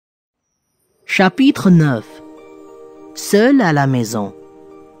Chapitre 9. Seul à la maison.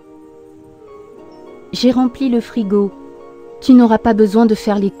 J'ai rempli le frigo. Tu n'auras pas besoin de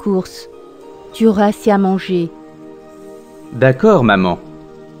faire les courses. Tu auras assez à manger. D'accord, maman.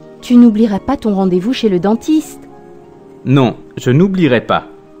 Tu n'oublieras pas ton rendez-vous chez le dentiste. Non, je n'oublierai pas.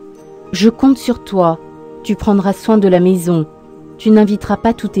 Je compte sur toi. Tu prendras soin de la maison. Tu n'inviteras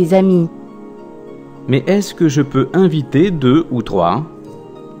pas tous tes amis. Mais est-ce que je peux inviter 2 ou 3?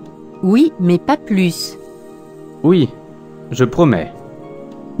 Oui, mais pas plus. Oui, je promets.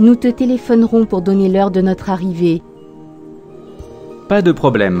 Nous te téléphonerons pour donner l'heure de notre arrivée. Pas de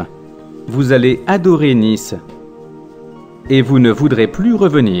problème. Vous allez adorer Nice. Et vous ne voudrez plus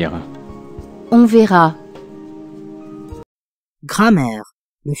revenir. On verra. Grammaire.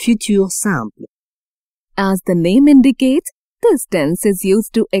 Le futur simple. As the name indicates, this tense is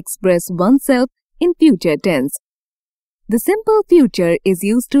used to express oneself in future tense. The simple future is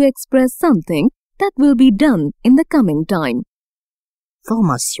used to express something that will be done in the coming time.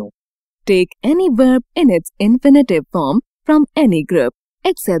 Formation. Take any verb in its infinitive form from any group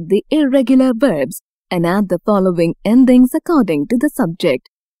except the irregular verbs and add the following endings according to the subject.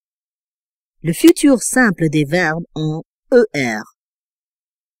 Le futur simple des verbes en ER.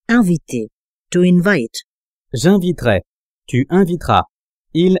 Inviter. To invite. J'inviterai. Tu inviteras.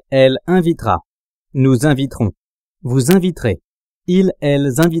 Il, elle invitera. Nous inviterons. Vous inviterez. Ils,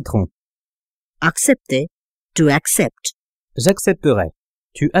 elles inviteront. Accepter. To accept. J'accepterai.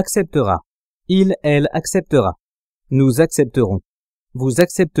 Tu accepteras. Il, elle acceptera. Nous accepterons. Vous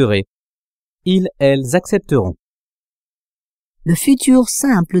accepterez. Ils, elles accepteront. Le futur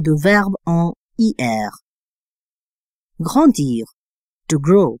simple de verbe en IR. Grandir. To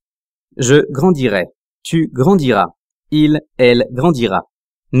grow. Je grandirai. Tu grandiras. Il, elle grandira.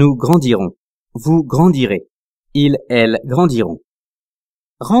 Nous grandirons. Vous grandirez. Ils, elles grandiront.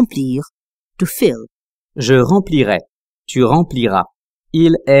 Remplir. To fill. Je remplirai. Tu rempliras.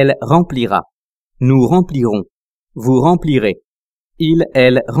 Il, elle remplira. Nous remplirons. Vous remplirez. Ils,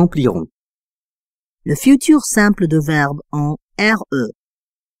 elles rempliront. Le futur simple de verbe en RE.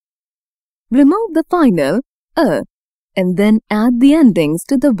 Remove the final a and then add the endings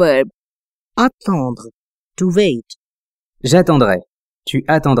to the verb. Attendre. To wait. J'attendrai. Tu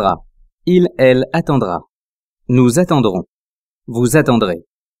attendras. Il, elle attendra. Nous attendrons. Vous attendrez.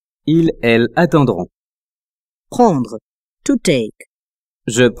 Ils, elles attendront. Prendre. To take.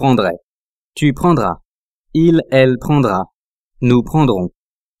 Je prendrai. Tu prendras. Il, elle prendra. Nous prendrons.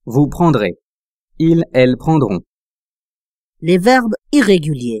 Vous prendrez. Ils, elles prendront. Les verbes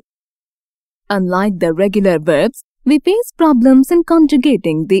irréguliers. Unlike the regular verbs, we face problems in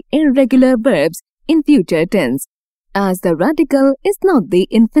conjugating the irregular verbs in future tense, as the radical is not the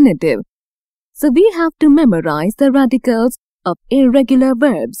infinitive. So we have to memorize the radicals of irregular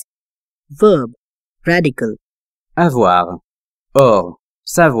verbs. Verbe. Radical. Avoir. Or.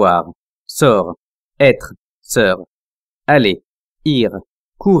 Savoir. Sort. Être. Sœur. Aller. Ir.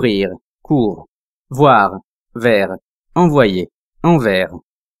 Courir. Cours. Voir. Vers. Envoyer. Envers.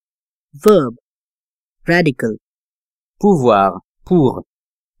 Verbe. Radical. Pouvoir. Pour.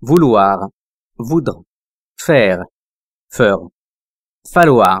 Vouloir. Voudre. Faire. Faire.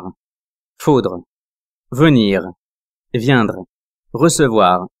 Falloir. Faudre. Venir. Viendre.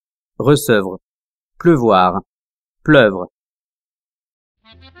 Recevoir. Recevre. Pleuvoir. Pleuvre.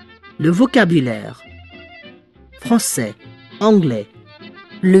 Le vocabulaire. Français. Anglais.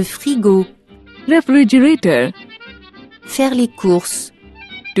 Le frigo. Refrigerator. Faire les courses.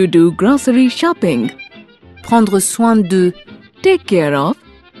 To do grocery shopping. Prendre soin d'eux. Take care of.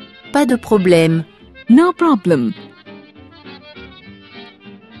 Pas de problème. No problem.